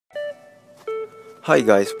Hi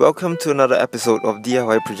guys, welcome to another episode of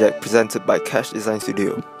DIY project presented by Cash Design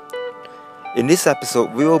Studio. In this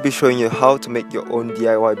episode, we will be showing you how to make your own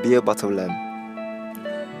DIY beer bottle lamp.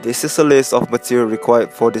 This is a list of material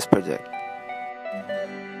required for this project.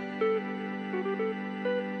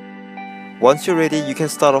 Once you're ready, you can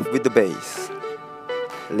start off with the base.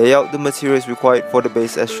 Lay out the materials required for the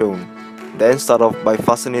base as shown. Then start off by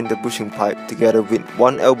fastening the bushing pipe together with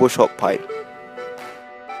one elbow short pipe.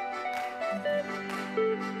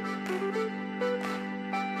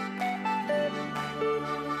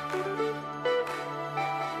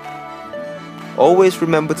 Always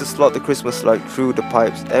remember to slot the Christmas light through the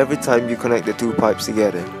pipes every time you connect the two pipes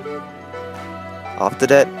together. After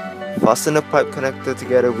that, fasten a pipe connector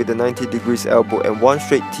together with a 90 degrees elbow and one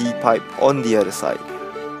straight T pipe on the other side.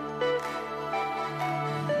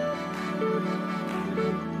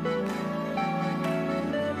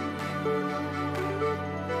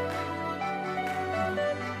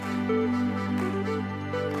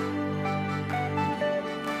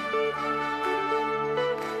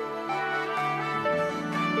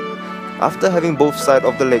 After having both sides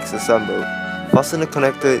of the legs assembled, fasten a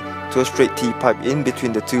connector to a straight T pipe in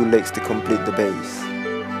between the two legs to complete the base.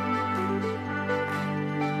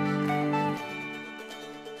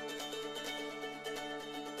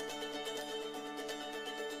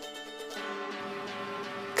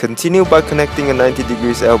 Continue by connecting a 90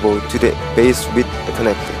 degrees elbow to the base with the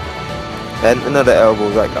connector, and another elbow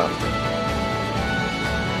right after.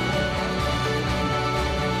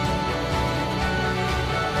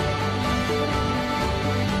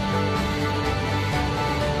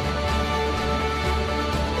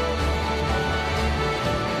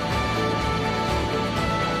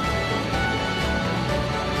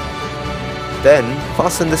 Then,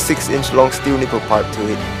 fasten the 6-inch long steel nipple pipe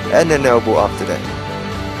to it and an elbow after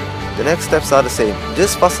that. The next steps are the same,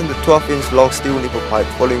 just fasten the 12-inch long steel nipple pipe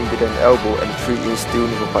following with an elbow and 3-inch steel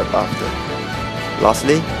nipple pipe after.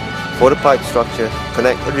 Lastly, for the pipe structure,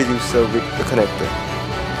 connect a reducer with the connector.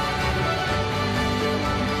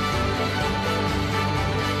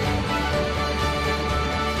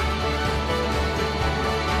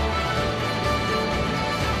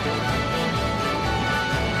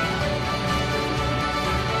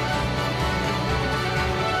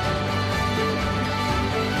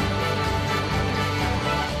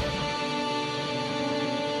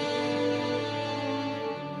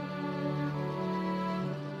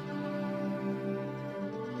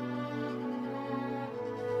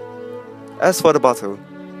 As for the bottle,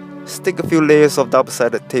 stick a few layers of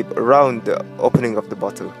double-sided tape around the opening of the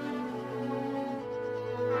bottle.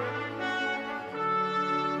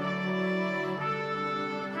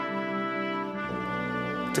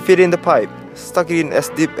 To fit in the pipe, stuck it in as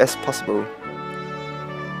deep as possible.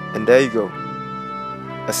 And there you go.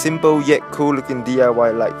 A simple yet cool looking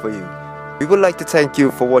DIY light for you. We would like to thank you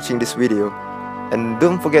for watching this video. And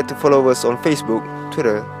don't forget to follow us on Facebook,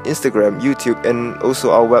 Twitter, Instagram, YouTube, and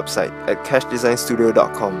also our website at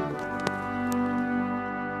cashdesignstudio.com.